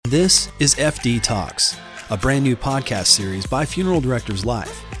This is FD Talks, a brand new podcast series by Funeral Directors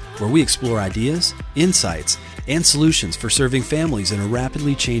Life, where we explore ideas, insights, and solutions for serving families in a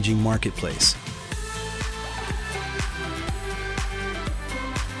rapidly changing marketplace.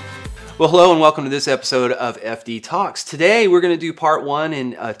 Well, hello and welcome to this episode of FD Talks. Today we're going to do part one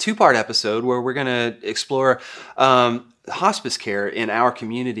in a two-part episode where we're going to explore hospice care in our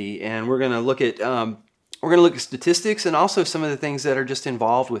community, and we're going to look at statistics and also some of the things that are just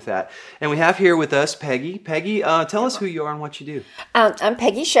involved with that. And we have here with us Peggy. Peggy, tell us who you are and what you do. I'm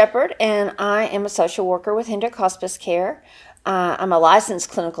Peggy Shepard, and I am a social worker with Hendrick Hospice Care. I'm a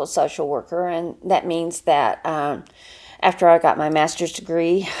licensed clinical social worker, and that means that after I got my master's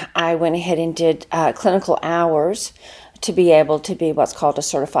degree, I went ahead and did clinical hours to be able to be what's called a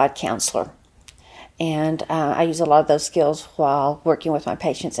certified counselor. And I use a lot of those skills while working with my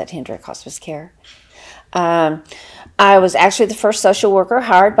patients at Hendrick Hospice Care. I was actually the first social worker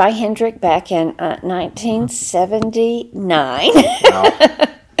hired by Hendrick back in 1979. Wow.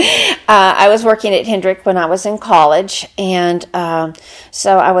 I was working at Hendrick when I was in college, and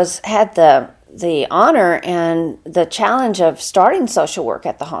so I had the honor and the challenge of starting social work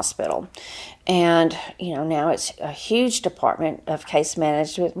at the hospital. And, now it's a huge department of case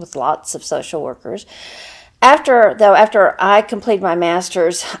management with lots of social workers. After I completed my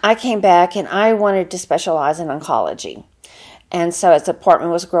master's, I came back and I wanted to specialize in oncology. And so as the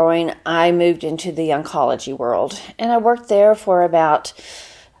department was growing, I moved into the oncology world. And I worked there for about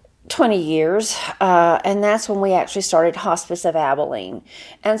 20 years, and that's when we actually started Hospice of Abilene.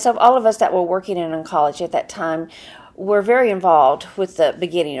 And so all of us that were working in oncology at that time were very involved with the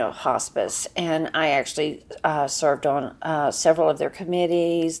beginning of hospice. And I actually served on several of their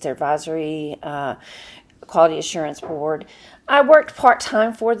committees, their advisory quality assurance board. I worked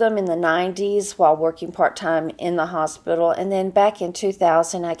part-time for them in the 90s while working part-time in the hospital. And then back in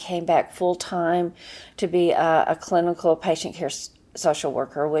 2000, I came back full-time to be a clinical patient care social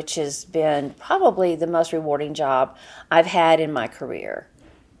worker, which has been probably the most rewarding job I've had in my career.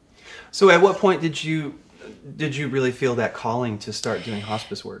 So at what point did you really feel that calling to start doing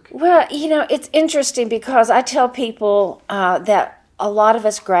hospice work? Well, it's interesting because I tell people that a lot of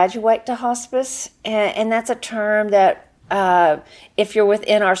us graduate to hospice, and that's a term that if you're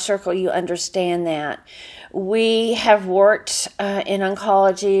within our circle, you understand that. We have worked in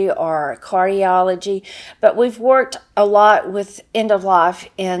oncology or cardiology, but we've worked a lot with end of life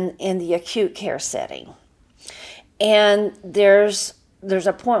in the acute care setting. And there's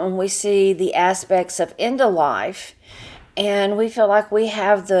a point when we see the aspects of end of life, and we feel like we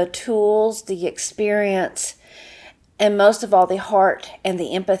have the tools, the experience, and most of all, the heart and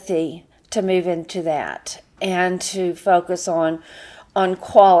the empathy to move into that and to focus on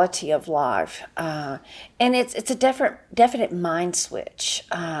quality of life. And it's a definite mind switch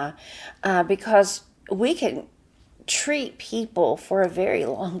because we can treat people for a very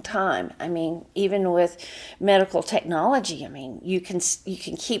long time. I mean, even with medical technology, you can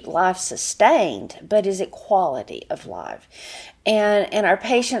keep life sustained, but is it quality of life? And our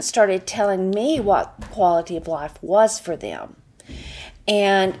patients started telling me what quality of life was for them.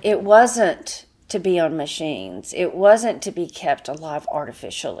 And it wasn't to be on machines. It wasn't to be kept alive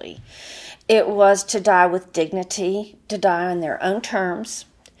artificially. It was to die with dignity, to die on their own terms,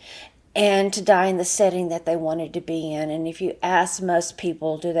 and to die in the setting that they wanted to be in. And if you ask most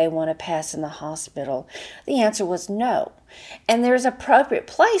people, do they want to pass in the hospital? The answer was no. And there's appropriate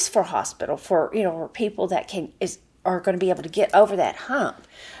place for hospital for people that are going to be able to get over that hump.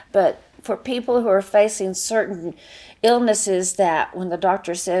 But for people who are facing certain illnesses that when the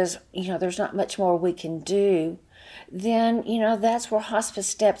doctor says, there's not much more we can do, then, that's where hospice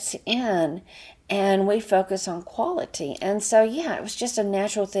steps in and we focus on quality. And so, it was just a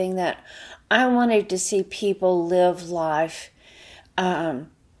natural thing that I wanted to see people live life in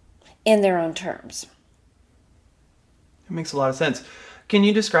their own terms. It makes a lot of sense. Can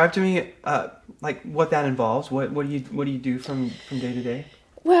you describe to me what that involves? What do you do from day to day?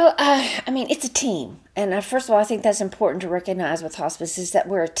 Well, it's a team. And first of all, I think that's important to recognize with hospice is that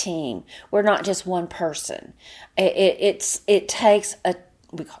we're a team. We're not just one person. It takes a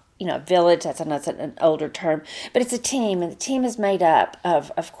village, that's an older term, but it's a team, and the team is made up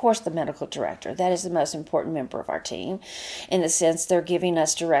of course, the medical director. That is the most important member of our team, in the sense they're giving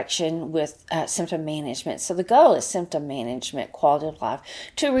us direction with symptom management. So the goal is symptom management, quality of life,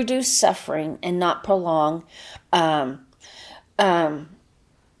 to reduce suffering and not prolong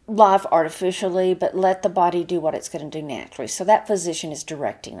life artificially, but let the body do what it's going to do naturally. So that physician is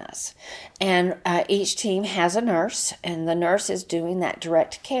directing us. And each team has a nurse, and the nurse is doing that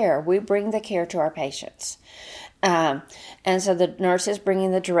direct care. We bring the care to our patients. And so the nurse is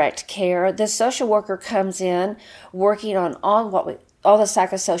bringing the direct care. The social worker comes in working on all the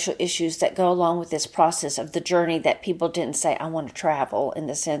psychosocial issues that go along with this process of the journey that people didn't say, I want to travel, in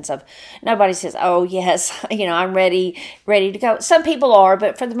the sense of nobody says, oh, yes, I'm ready to go. Some people are,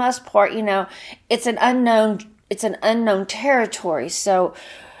 but for the most part, it's an unknown territory. So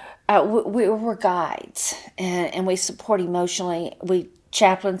we're guides, and we support emotionally.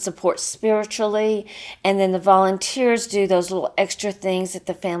 Chaplains support spiritually, and then the volunteers do those little extra things that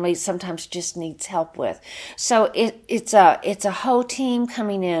the family sometimes just needs help with. So it's a whole team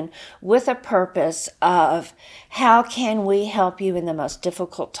coming in with a purpose of, how can we help you in the most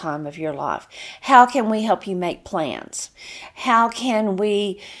difficult time of your life? How can we help you make plans? How can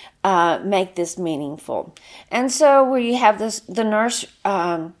we make this meaningful? And so we have the nurse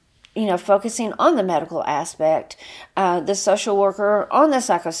focusing on the medical aspect, the social worker on the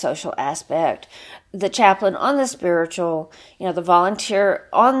psychosocial aspect, the chaplain on the spiritual, the volunteer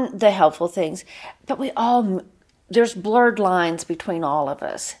on the helpful things. But there's blurred lines between all of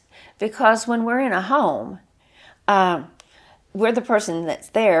us, because when we're in a home, we're the person that's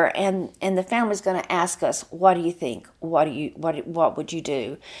there, and the family's going to ask us, what do you think? What would you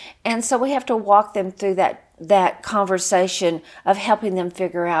do? And so we have to walk them through that conversation of helping them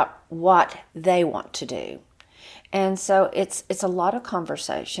figure out what they want to do. And so it's a lot of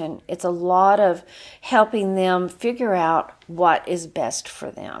conversation. It's a lot of helping them figure out what is best for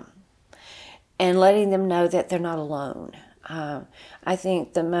them, and letting them know that they're not alone. I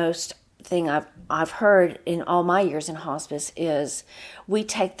think the most thing I've heard in all my years in hospice is, we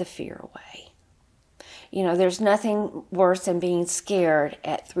take the fear away. There's nothing worse than being scared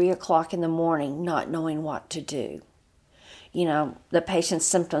at 3:00 in the morning, not knowing what to do. The patient's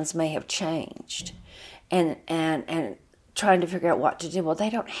symptoms may have changed, and trying to figure out what to do. Well, they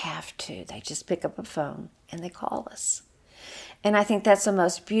don't have to. They just pick up a phone and they call us. And I think that's the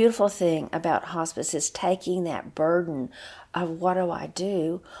most beautiful thing about hospice, is taking that burden of what do I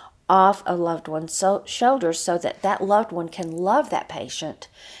do off a loved one's shoulders, so that loved one can love that patient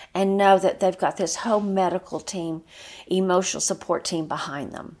and know that they've got this whole medical team, emotional support team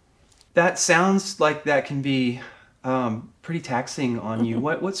behind them. That sounds like that can be pretty taxing on you.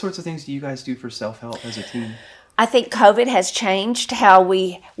 What sorts of things do you guys do for self-help as a team? I think COVID has changed how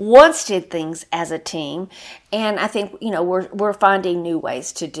we once did things as a team, and I think we're finding new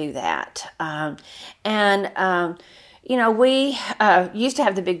ways to do that. We used to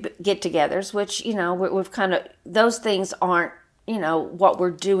have the big get-togethers, which we've kind of, those things aren't what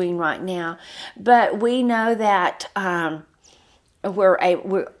we're doing right now, but we know that we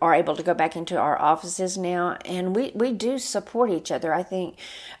are able to go back into our offices now, and we do support each other. I think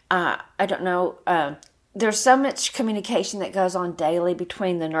I don't know. There's so much communication that goes on daily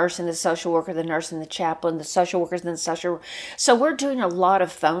between the nurse and the social worker, the nurse and the chaplain, the social workers and the social worker. So we're doing a lot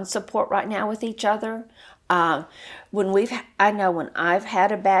of phone support right now with each other. I know when I've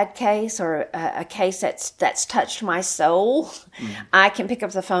had a bad case, or a case that's touched my soul, I can pick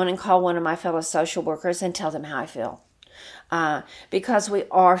up the phone and call one of my fellow social workers and tell them how I feel, because we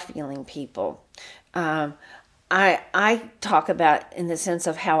are feeling people. I talk about, in the sense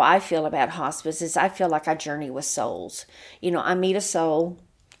of how I feel about hospice, is I feel like I journey with souls. I meet a soul,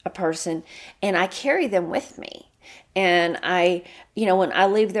 a person, and I carry them with me. And when I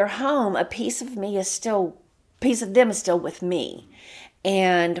leave their home, a piece of them is still with me.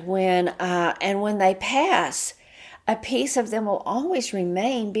 And when they pass, a piece of them will always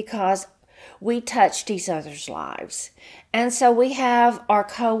remain, because we touched each other's lives. And so we have our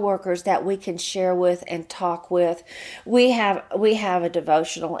co-workers that we can share with and talk with. We have a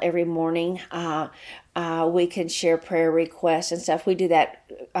devotional every morning. We can share prayer requests and stuff. We do that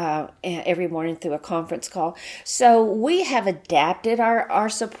every morning through a conference call. So we have adapted our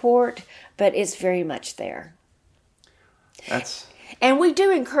support, but it's very much there. And we do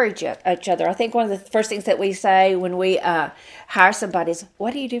encourage each other. I think one of the first things that we say when we hire somebody is,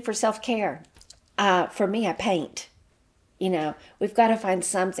 what do you do for self-care? For me, I paint. We've got to find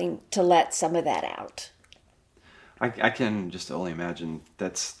something to let some of that out. I can just only imagine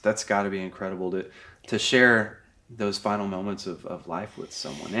that's got to be incredible to share those final moments of life with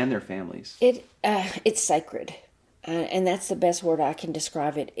someone and their families. It's sacred. And that's the best word I can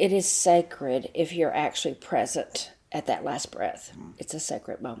describe it. It is sacred if you're actually present at that last breath. It's a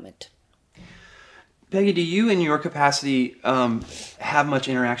sacred moment. Peggy, do you, in your capacity, have much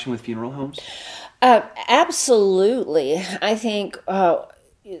interaction with funeral homes? Absolutely. I think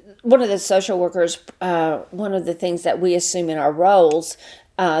one of the social workers, one of the things that we assume in our roles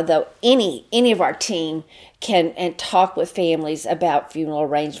though any of our team can and talk with families about funeral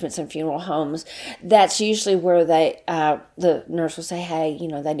arrangements and funeral homes, that's usually where they the nurse will say, hey,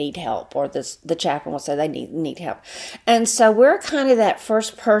 they need help, or the chaplain will say they need help. And so we're kind of that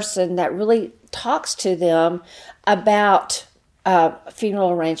first person that really talks to them about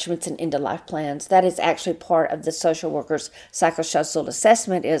funeral arrangements and end-of-life plans. That is actually part of the social worker's psychosocial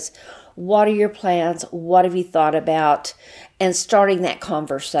assessment is, what are your plans? What have you thought about? And starting that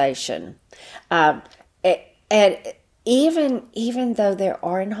conversation. And even though they're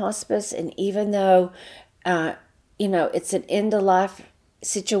in hospice, and even though, it's an end-of-life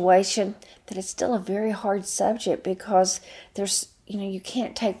situation, that it's still a very hard subject, because there's, you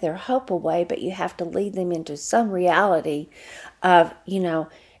can't take their hope away, but you have to lead them into some reality of,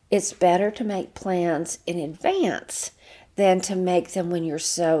 it's better to make plans in advance than to make them when you're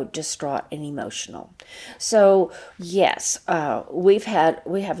so distraught and emotional. So yes, we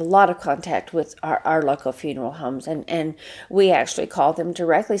have a lot of contact with our local funeral homes, and we actually call them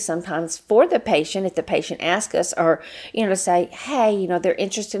directly sometimes for the patient, if the patient asks us, or to say, hey, they're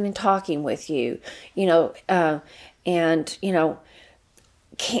interested in talking with you, and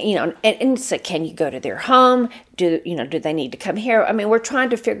so can you go to their home? Do they need to come here? I mean, we're trying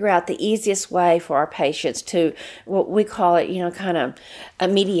to figure out the easiest way for our patients to, what we call it, kind of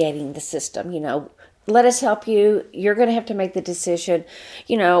mediating the system. Let us help you. You're going to have to make the decision.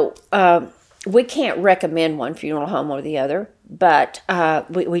 We can't recommend one funeral home or the other, but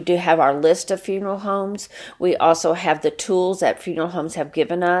we do have our list of funeral homes. We also have the tools that funeral homes have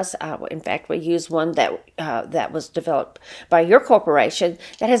given us. In fact, we use one that was developed by your corporation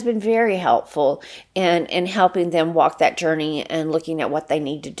that has been very helpful in helping them walk that journey and looking at what they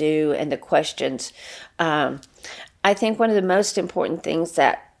need to do and the questions. I think one of the most important things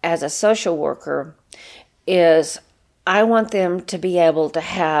that, as a social worker, is I want them to be able to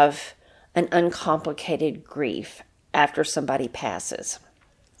have an uncomplicated grief after somebody passes.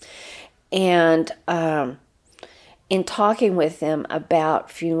 And in talking with them about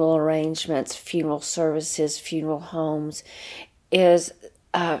funeral arrangements, funeral services, funeral homes, is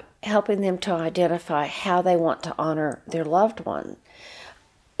helping them to identify how they want to honor their loved one.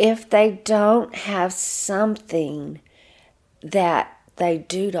 If they don't have something that they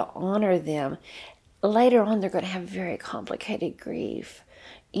do to honor them, later on they're going to have very complicated grief.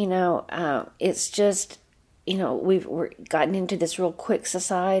 It's just, we're gotten into this real quick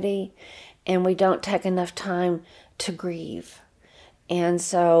society, and we don't take enough time to grieve. And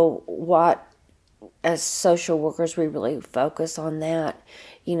so as social workers, we really focus on that,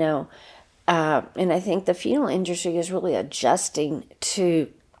 and I think the funeral industry is really adjusting to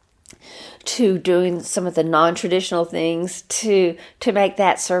doing some of the non-traditional things to make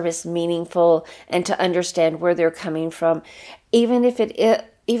that service meaningful and to understand where they're coming from, even if it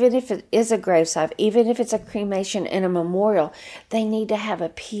is a graveside, even if it's a cremation and a memorial. They need to have a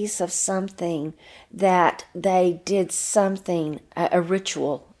piece of something that they did something, a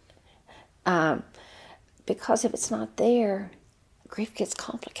ritual, because if it's not there, grief gets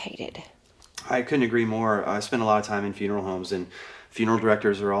complicated. I couldn't agree more. I spend a lot of time in funeral homes, and funeral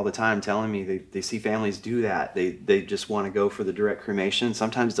directors are all the time telling me they see families do that. They just want to go for the direct cremation.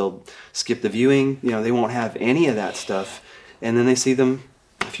 Sometimes they'll skip the viewing. They won't have any of that stuff, and then they see them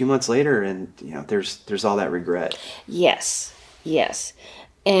a few months later, and there's all that regret. Yes,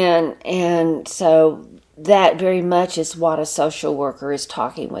 and so that very much is what a social worker is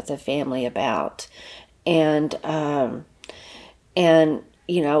talking with a family about, and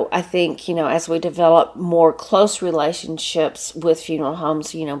I think, as we develop more close relationships with funeral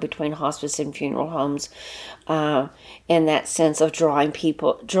homes, between hospice and funeral homes, in that sense of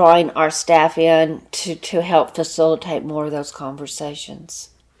drawing our staff in to help facilitate more of those conversations.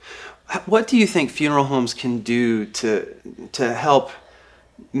 What do you think funeral homes can do to help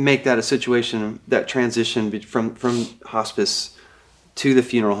make that a situation, that transition from hospice to the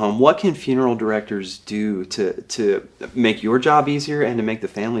funeral home? What can funeral directors do to make your job easier and to make the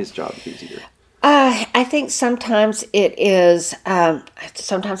family's job easier? I think sometimes it is,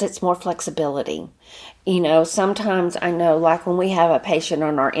 sometimes it's more flexibility. Sometimes I know, like when we have a patient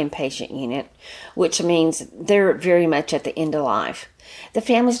on our inpatient unit, which means they're very much at the end of life, the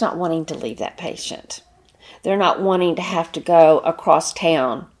family's not wanting to leave that patient. They're not wanting to have to go across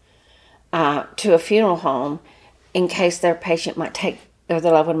town to a funeral home in case their patient might take, or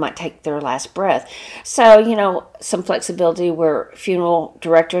their loved one might take their last breath. So, some flexibility where funeral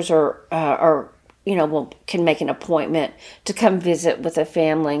directors can make an appointment to come visit with a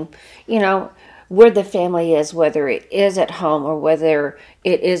family, where the family is, whether it is at home or whether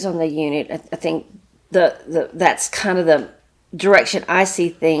it is on the unit. I think that's kind of direction I see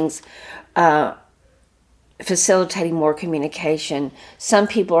things, facilitating more communication. Some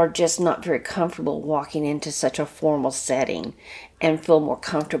people are just not very comfortable walking into such a formal setting and feel more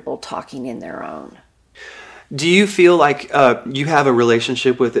comfortable talking in their own. Do you feel like you have a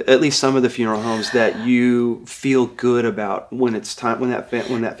relationship with at least some of the funeral homes that you feel good about when it's time, when that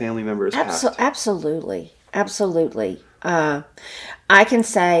family member is passed? Absolutely. I can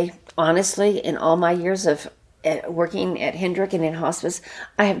say honestly, in all my years of working at Hendrick and in hospice,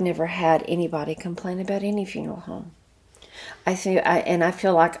 I have never had anybody complain about any funeral home. I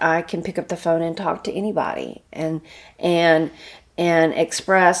feel like I can pick up the phone and talk to anybody and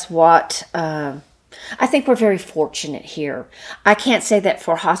express what. I think we're very fortunate here. I can't say that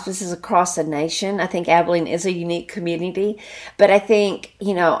for hospices across the nation. I think Abilene is a unique community, but I think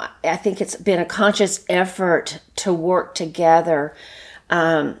it's been a conscious effort to work together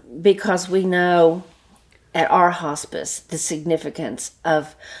because we know at our hospice the significance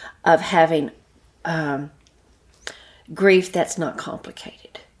of having grief that's not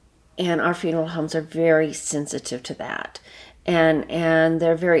complicated, and our funeral homes are very sensitive to that, and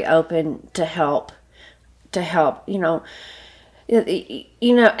they're very open to help. As you know,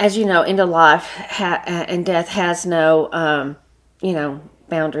 end of life and death has no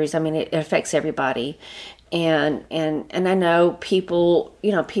boundaries. I mean, it affects everybody, and I know people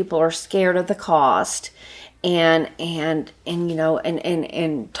are scared of the cost, and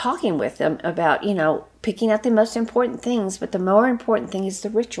talking with them about picking out the most important things, but the more important thing is the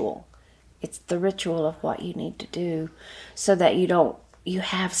ritual. It's the ritual of what you need to do so that you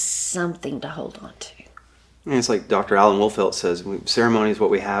have something to hold on to. And it's like Dr. Alan Wolfelt says, ceremony is what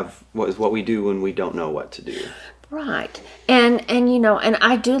we do when we don't know what to do. Right. And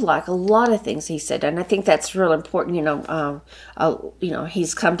I do like a lot of things he said, and I think that's real important.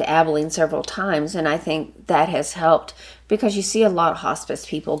 He's come to Abilene several times, and I think that has helped because you see a lot of hospice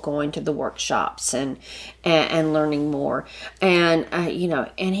people going to the workshops and learning more, and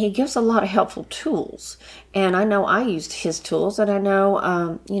he gives a lot of helpful tools. And I know I used his tools, and I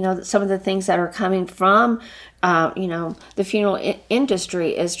know some of the things that are coming from the funeral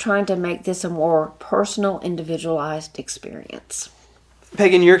industry is trying to make this a more personal, individualized experience.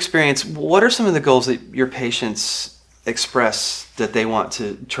 Peg, in your experience, what are some of the goals that your patients express that they want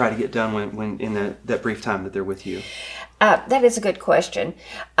to try to get done when in that brief time that they're with you? That is a good question.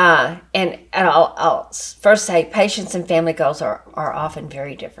 And I'll first say patients and family goals are often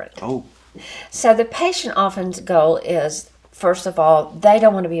very different. Oh. So the patient often's goal is, first of all, they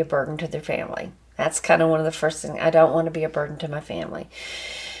don't want to be a burden to their family. That's kind of one of the first things. I don't want to be a burden to my family.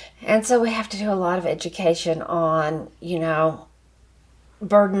 And so we have to do a lot of education on,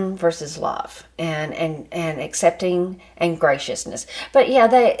 burden versus love and accepting and graciousness. But yeah,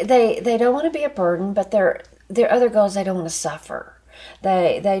 they don't want to be a burden, but their other goals, they don't want to suffer.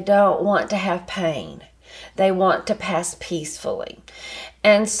 They don't want to have pain. They want to pass peacefully.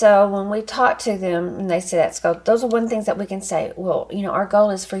 And so when we talk to them and they say that's goal, those are one things that we can say, well, our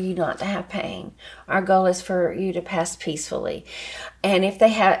goal is for you not to have pain. Our goal is for you to pass peacefully. And if they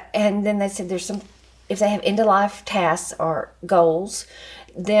have, and then they said if they have end of life tasks or goals,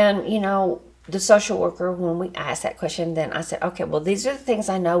 then, the social worker, when we ask that question, then I said, okay, well, these are the things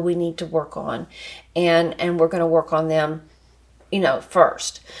I know we need to work on. And we're going to work on them,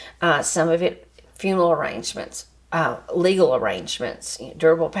 first. Some of it, funeral arrangements. Legal arrangements,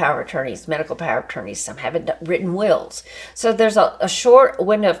 durable power of attorneys, medical power of attorneys, some haven't written wills. So there's a short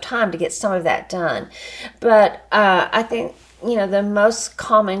window of time to get some of that done. But I think, the most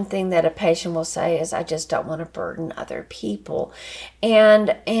common thing that a patient will say is, I just don't want to burden other people.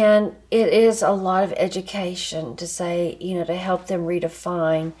 And it is a lot of education to say, to help them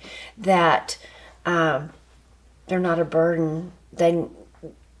redefine that they're not a burden.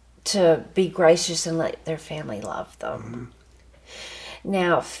 To be gracious and let their family love them. Mm-hmm.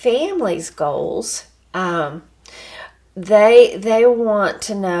 Now, families' goals, they want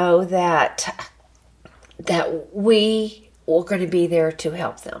to know that we are going to be there to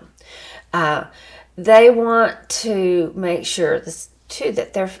help them. They want to make sure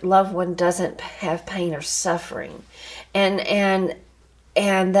that their loved one doesn't have pain or suffering, and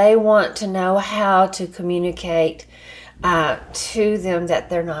they want to know how to communicate to them that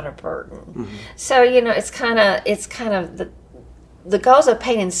they're not a burden. Mm-hmm. So it's kind of the goals of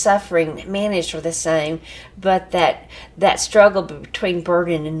pain and suffering managed are the same, but that struggle between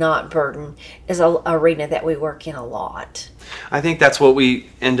burden and not burden is an arena that we work in a lot. I think that's what we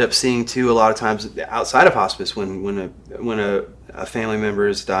end up seeing too a lot of times outside of hospice when a family member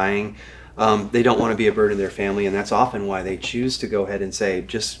is dying. They don't want to be a burden to their family, and that's often why they choose to go ahead and say,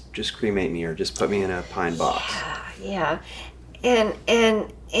 just cremate me or just put me in a pine box. Yeah.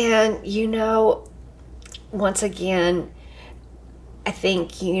 And you know, once again, I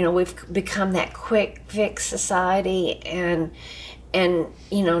think, you know, we've become that quick fix society, and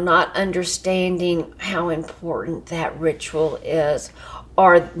you know, not understanding how important that ritual is,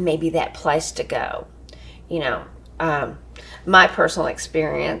 or maybe that place to go. You know, my personal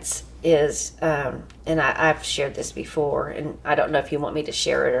experience is, and I've shared this before, and I don't know if you want me to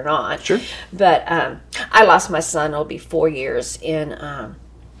share it or not. Sure. But I lost my son. It'll be 4 years in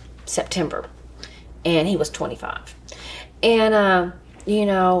September, and he was 25. And you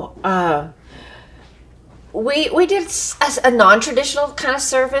know, we did a non-traditional kind of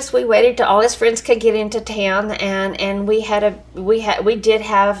service. We waited till all his friends could get into town, and we did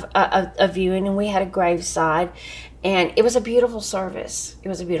have a viewing, and we had a graveside. And it was a beautiful service. It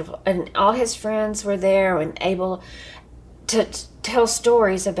was a beautiful, and all his friends were there and able to tell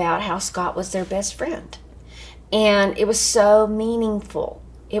stories about how Scott was their best friend. And it was so meaningful.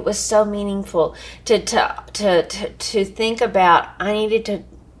 It was so meaningful to think about. I needed to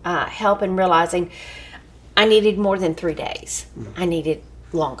help in realizing I needed more than 3 days. I needed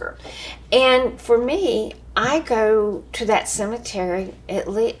longer. And for me, I go to that cemetery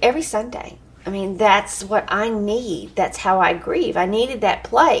every Sunday. I mean, that's what I need. That's how I grieve. I needed that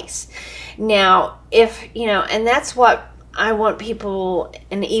place. Now, if, you know, and that's what I want people,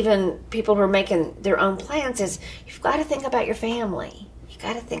 and even people who are making their own plans, is you've got to think about your family. You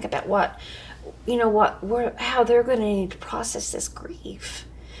got to think about what, you know, how they're going to need to process this grief.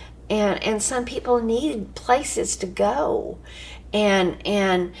 And some people need places to go, and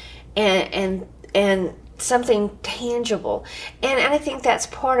something tangible. And I think that's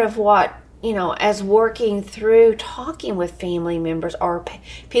part of what, you know, as working through talking with family members or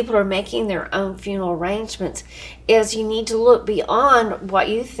people who are making their own funeral arrangements, is you need to look beyond what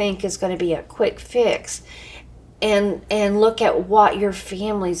you think is going to be a quick fix, and look at what your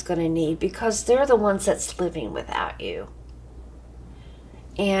family's going to need, because they're the ones that's living without you.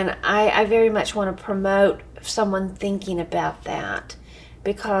 And I very much want to promote someone thinking about that,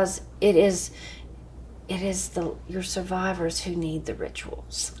 because it is your survivors who need the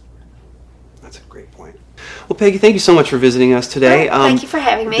rituals. That's a great point. Well, Peggy, thank you so much for visiting us today. Thank you for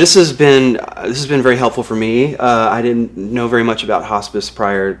having me. This has been very helpful for me. I didn't know very much about hospice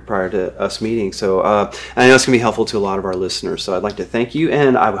prior to us meeting, so and I know it's going to be helpful to a lot of our listeners. So I'd like to thank you,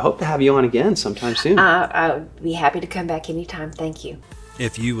 and I would hope to have you on again sometime soon. I would be happy to come back anytime. Thank you.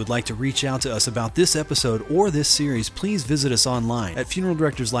 If you would like to reach out to us about this episode or this series, please visit us online at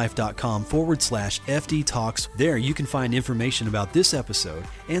funeraldirectorslife.com/FD Talks. There you can find information about this episode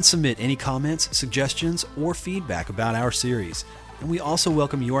and submit any comments, suggestions, or feedback about our series. And we also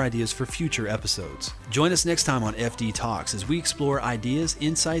welcome your ideas for future episodes. Join us next time on FD Talks as we explore ideas,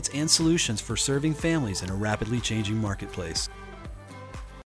 insights, and solutions for serving families in a rapidly changing marketplace.